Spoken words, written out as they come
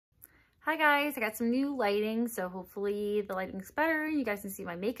Hi guys, I got some new lighting, so hopefully the lighting's better and you guys can see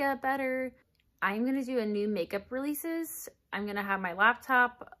my makeup better. I'm gonna do a new makeup releases. I'm gonna have my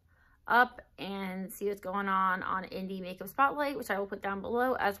laptop up and see what's going on Indie Makeup Spotlight, which I will put down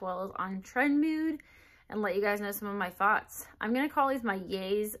below, as well as on Trend Mood, and let you guys know some of my thoughts. I'm gonna call these my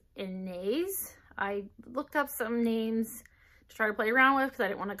yays and nays. I looked up some names to try to play around with because I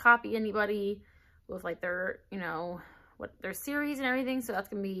didn't want to copy anybody with like their, what their series and everything. So that's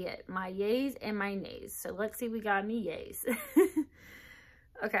gonna be it, my yays and my nays. So let's see if we got any yays.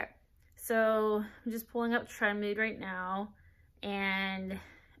 Okay, so I'm just pulling up Trend Mood right now, and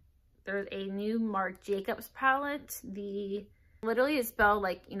there's a new Marc Jacobs palette. Literally it's spelled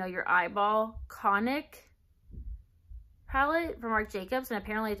like, your eyeball, Conic palette from Marc Jacobs, and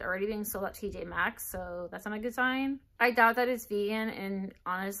apparently it's already being sold at TJ Maxx, so that's not a good sign. I doubt that it's vegan, and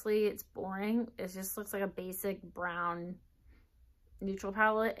honestly it's boring. It just looks like a basic brown neutral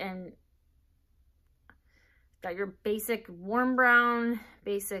palette, and got your basic warm brown,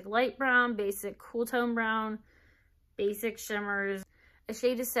 basic light brown, basic cool tone brown, basic shimmers. A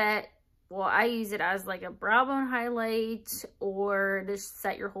shade to set, well, I use it as like a brow bone highlight or to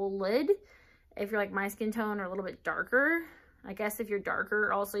set your whole lid. If you're like my skin tone or a little bit darker, I guess if you're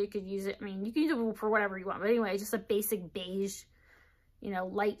darker also you could use it. I mean, you can use it for whatever you want, but anyway, just a basic beige,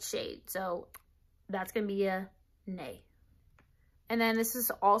 light shade. So that's gonna be a nay. And then this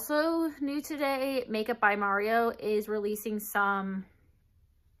is also new today. Makeup by Mario is releasing some,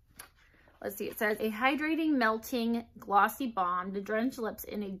 let's see, it says a hydrating, melting, glossy balm to drench lips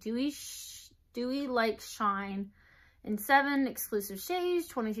in a dewy-like shine in 7 exclusive shades,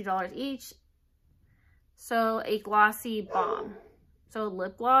 $22 each. So a glossy balm, so a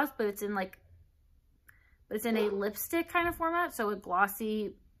lip gloss, but it's in a lipstick kind of format. So a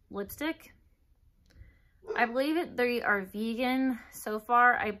glossy lipstick. I believe they are vegan so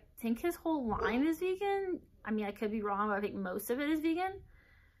far. I think his whole line is vegan. I mean, I could be wrong, but I think most of it is vegan.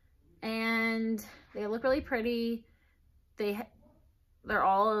 And they look really pretty. They're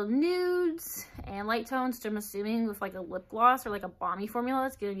all nudes and light tones, so I'm assuming with like a lip gloss or like a balmy formula,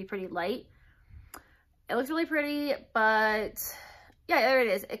 it's gonna be pretty light. It looks really pretty, but yeah, there it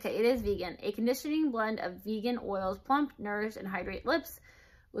is. Okay, it is vegan. A conditioning blend of vegan oils, plump, nourish, and hydrate lips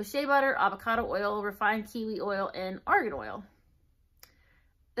with shea butter, avocado oil, refined kiwi oil, and argan oil.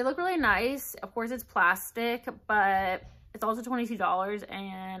 They look really nice. Of course, it's plastic, but it's also $22,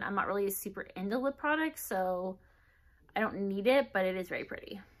 and I'm not really super into lip products, so I don't need it, but it is very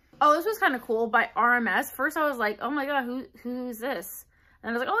pretty. Oh, this was kind of cool by RMS. First, I was like, oh my god, who's this? And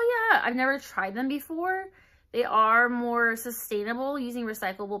I was like, oh yeah, I've never tried them before. They are more sustainable, using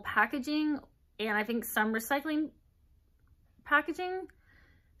recyclable packaging, and I think some recycling packaging.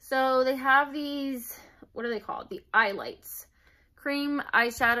 So they have these, what are they called? The eye lights. Cream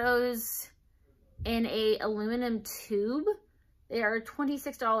eyeshadows in a aluminum tube. They are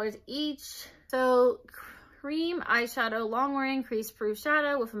 $26 each. So cream eyeshadow, long-wearing, crease-proof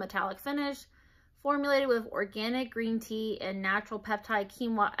shadow with a metallic finish, formulated with organic green tea and natural peptide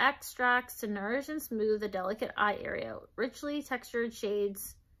quinoa extracts to nourish and smooth the delicate eye area. Richly textured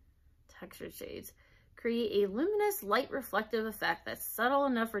shades create a luminous, light reflective effect that's subtle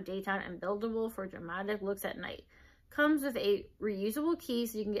enough for daytime and buildable for dramatic looks at night. Comes with a reusable key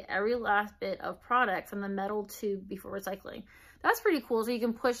so you can get every last bit of product from the metal tube before recycling. That's pretty cool, so you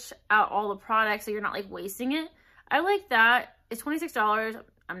can push out all the products so you're not like wasting it. I like that. It's $26.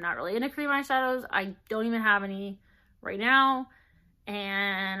 I'm not really into cream eyeshadows. I don't even have any right now,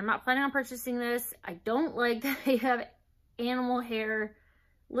 and I'm not planning on purchasing this. I don't like that they have animal hair,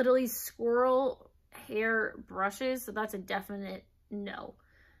 literally squirrel hair brushes, so that's a definite no.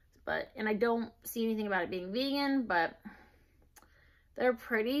 And I don't see anything about it being vegan, but they're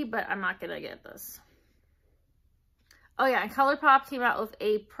pretty, but I'm not gonna get this. Oh yeah, and ColourPop came out with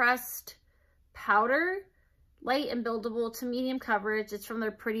a pressed powder, light and buildable to medium coverage. It's from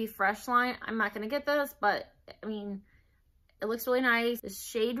their Pretty Fresh line. I'm not gonna get this, but I mean, it looks really nice. The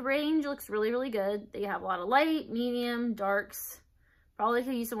shade range looks really, really good. They have a lot of light, medium, darks. Probably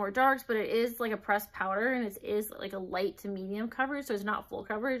could use some more darks, but it is like a pressed powder, and it is like a light to medium coverage, so it's not full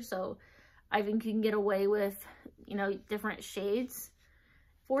coverage. So I think you can get away with, different shades.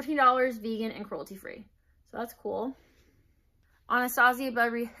 $14, vegan and cruelty-free. So that's cool. Anastasia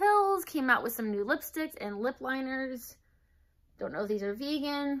Beverly Hills came out with some new lipsticks and lip liners. Don't know if these are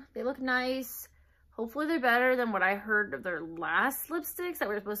vegan. They look nice. Hopefully they're better than what I heard of their last lipsticks that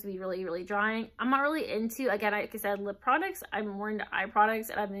were supposed to be really, really drying. I'm not really into, again, like I said, lip products. I'm more into eye products,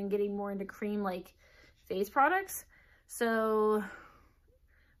 and I've been getting more into cream, like face products. So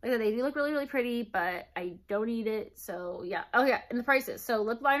Like they do look really, really pretty, but I don't need it. So yeah. Oh yeah, and the prices. So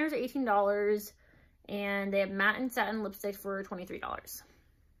lip liners are $18 and they have matte and satin lipstick for $23.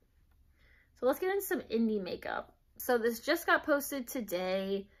 So let's get into some indie makeup. So this just got posted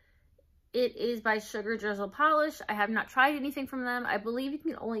today. It is by Sugar Drizzle Polish. I have not tried anything from them. I believe you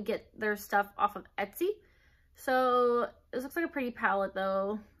can only get their stuff off of Etsy. So this looks like a pretty palette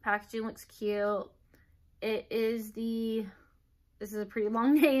though. Packaging looks cute. It is the, this is a pretty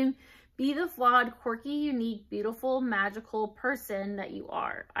long name, Be the Flawed, Quirky, Unique, Beautiful, Magical Person That You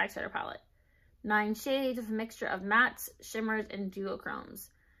Are eyeshadow palette. 9 shades with a mixture of mattes, shimmers, and duochromes.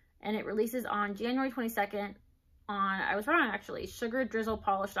 And it releases on January 22nd on, I was wrong actually,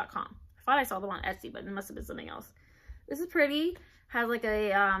 sugardrizzlepolish.com. I thought I saw them on Etsy, but it must have been something else. This is pretty. Has like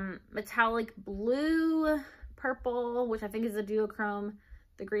a metallic blue, purple, which I think is a duochrome.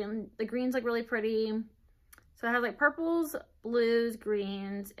 The greens look really pretty. So it has like purples, blues,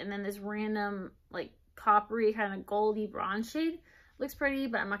 greens, and then this random like coppery kind of goldy bronze shade. Looks pretty,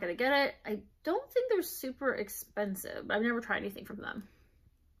 but I'm not gonna get it. I don't think they're super expensive, but I've never tried anything from them.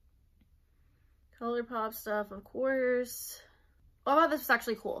 ColourPop stuff, of course. Oh, wow, this is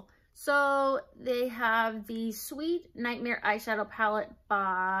actually cool. So they have the Sweet Nightmare eyeshadow palette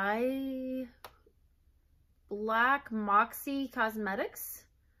by Black Moxie Cosmetics.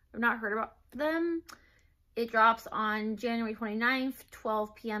 I've not heard about them. It drops on January 29th,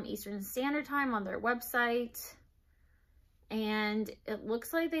 12 p.m. Eastern Standard Time on their website. And it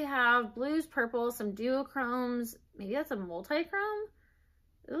looks like they have blues, purples, some duochromes. Maybe that's a multi-chrome.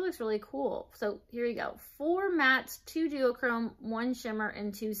 It looks really cool. So here you go. 4 mattes, 2 duochrome, 1 shimmer,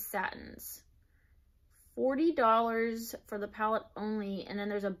 and 2 satins. $40 for the palette only. And then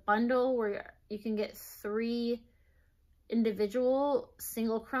there's a bundle where you can get 3 individual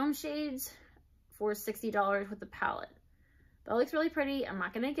single chrome shades for $60 with the palette. That looks really pretty. I'm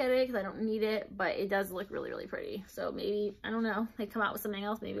not going to get it because I don't need it, but it does look really, really pretty. So maybe, I don't know, they come out with something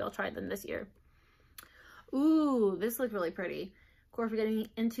else. Maybe I'll try them this year. Ooh, this looks really pretty. Of course, we're getting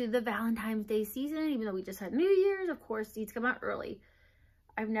into the Valentine's Day season, even though we just had New Year's. Of course, these come out early.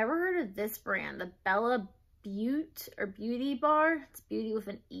 I've never heard of this brand, the Bella Beauty Bar. It's beauty with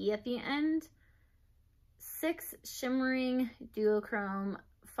an E at the end. 6 shimmering duochrome,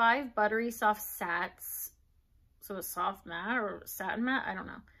 5 buttery soft sats. So a soft matte or satin matte, I don't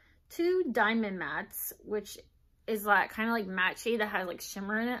know. 2 diamond mattes, which is like kind of like matte shade that has like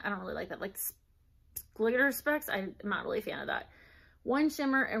shimmer in it. I don't really like that. Like glitter specks, I'm not really a fan of that. 1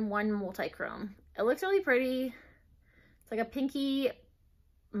 shimmer and 1 multi-chrome. It looks really pretty. It's like a pinky,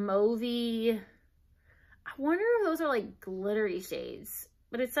 mauvey. I wonder if those are like glittery shades,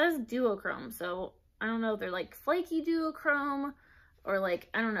 but it says duochrome, so I don't know if they're like flaky duochrome or like,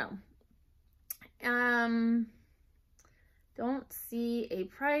 I don't know. Don't see a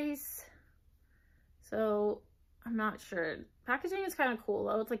price, so I'm not sure. Packaging is kind of cool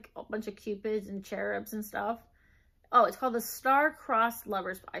though. It's like a bunch of cupids and cherubs and stuff. Oh, it's called the Star-Crossed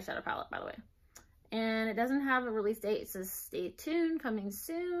Lovers eyeshadow palette, by the way. And it doesn't have a release date. It says stay tuned, coming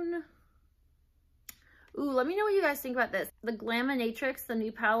soon. Ooh, let me know what you guys think about this. The Glaminatrix, the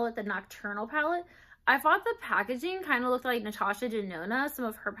new palette, the Nocturnal palette. I thought the packaging kind of looked like Natasha Denona, some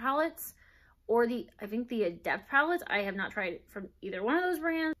of her palettes. Or I think the Adept palettes. I have not tried it from either one of those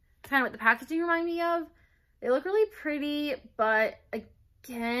brands. Kind of what the packaging reminded me of. They look really pretty, but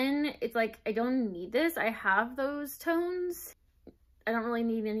again, it's like, I don't need this. I have those tones. I don't really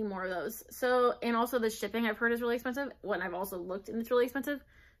need any more of those. So, and also the shipping I've heard is really expensive. When I've also looked and it's really expensive.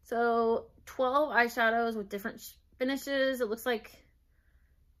 So 12 eyeshadows with different finishes. It looks like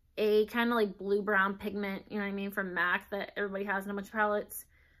a kind of like blue-brown pigment, you know what I mean, from MAC that everybody has in a bunch of palettes.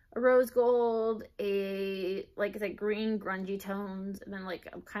 A rose gold, like it's like green grungy tones, and then like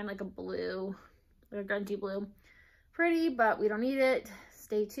kind of like a blue, like a grungy blue. Pretty, but we don't need it.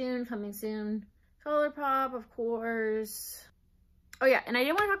 Stay tuned, coming soon. ColourPop, of course. Oh yeah, and I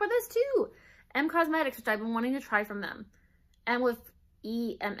did want to talk about this too. M Cosmetics, which I've been wanting to try from them. And with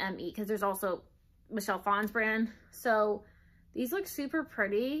EMME, because there's also Michelle Phan's brand. So these look super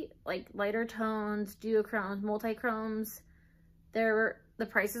pretty, like lighter tones, duochromes, multi-chromes. The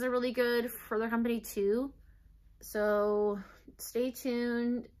prices are really good for their company too. So stay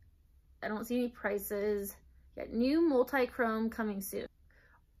tuned. I don't see any prices. Got new multi-chrome coming soon.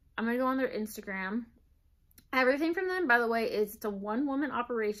 I'm gonna go on their Instagram. Everything from them, by the way, is it's a one-woman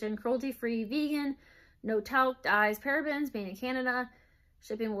operation, cruelty-free, vegan, no talc, dyes, parabens, made in Canada,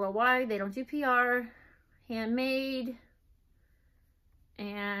 shipping worldwide. They don't do PR, handmade,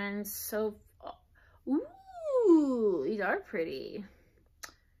 and so, ooh, these are pretty.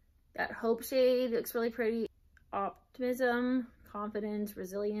 That Hope shade looks really pretty. Optimism, confidence,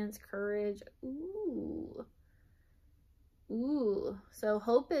 resilience, courage. Ooh. Ooh. So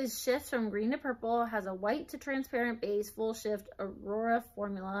hope is shifts from green to purple, has a white to transparent base, full shift, aurora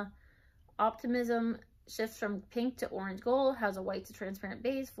formula. Optimism shifts from pink to orange gold, has a white to transparent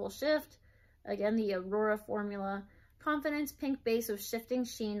base, full shift. Again, the aurora formula. Confidence, pink base with shifting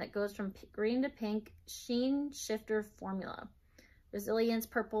sheen that goes from green to pink, sheen shifter formula. Resilience,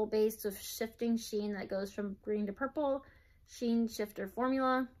 purple base with shifting sheen that goes from green to purple, sheen shifter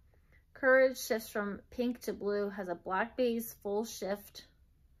formula. Courage shifts from pink to blue, has a black base, full shift.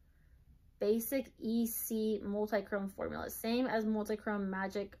 Basic EC multi-chrome formula, same as multi-chrome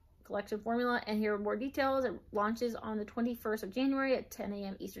magic collection formula. And here are more details. It launches on the 21st of January at 10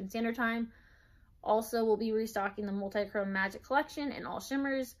 a.m. Eastern Standard Time. Also, we'll be restocking the multi-chrome magic collection in all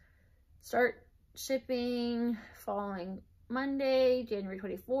shimmers. Start shipping following Monday, January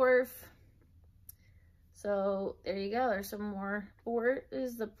 24th. So there you go. There's some more. What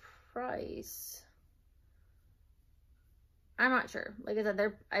is the price? I'm not sure. Like I said,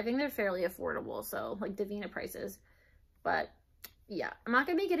 I think they're fairly affordable. So like Davina prices. But yeah, I'm not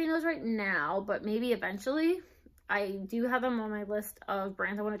going to be getting those right now, but maybe eventually. I do have them on my list of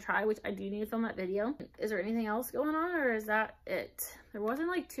brands I want to try, which I do need to film that video. Is there anything else going on, or is that it? There wasn't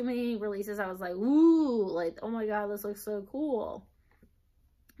like too many releases I was like, ooh, like, oh my god, this looks so cool.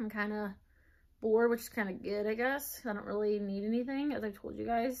 I'm kind of bored, which is kind of good, I guess. I don't really need anything, as I told you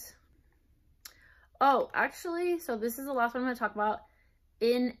guys. Oh, actually, so this is the last one I'm going to talk about.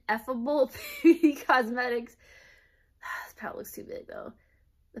 Ineffable Beauty Cosmetics. This palette looks too big, though.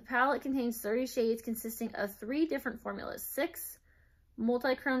 The palette contains 30 shades consisting of 3 different formulas, 6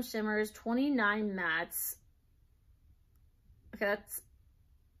 multi-chrome shimmers, 29 mattes. Okay,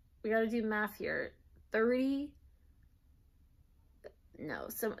 we gotta do math here. 30, no,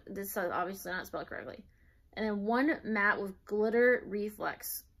 this is obviously not spelled correctly. And then 1 matte with glitter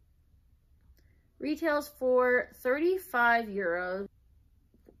reflex. Retails for €35,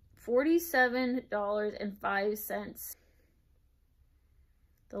 $47.05.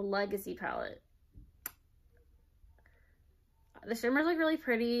 The Legacy palette. The shimmers look really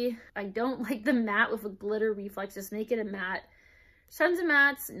pretty. I don't like the matte with a glitter reflex. Just make it a matte. Tons of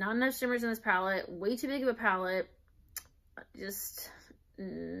mattes, not enough shimmers in this palette. Way too big of a palette. Just,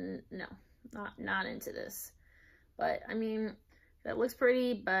 no, not into this. But, I mean, that looks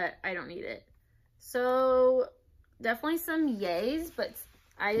pretty, but I don't need it. So, definitely some yays, but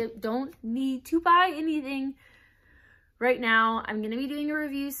I don't need to buy anything right now. I'm going to be doing a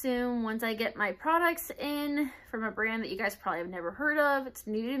review soon once I get my products in from a brand that you guys probably have never heard of. It's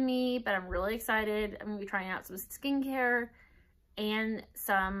new to me, but I'm really excited. I'm going to be trying out some skincare and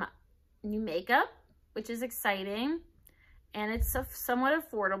some new makeup, which is exciting. And it's somewhat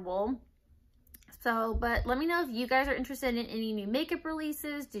affordable. So, but let me know if you guys are interested in any new makeup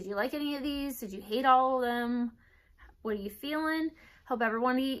releases. Did you like any of these? Did you hate all of them? What are you feeling? Hope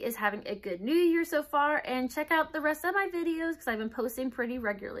everyone is having a good new year so far, and check out the rest of my videos because I've been posting pretty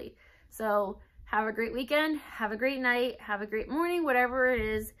regularly. So have a great weekend, have a great night, have a great morning, whatever it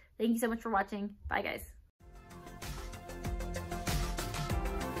is. Thank you so much for watching. Bye guys.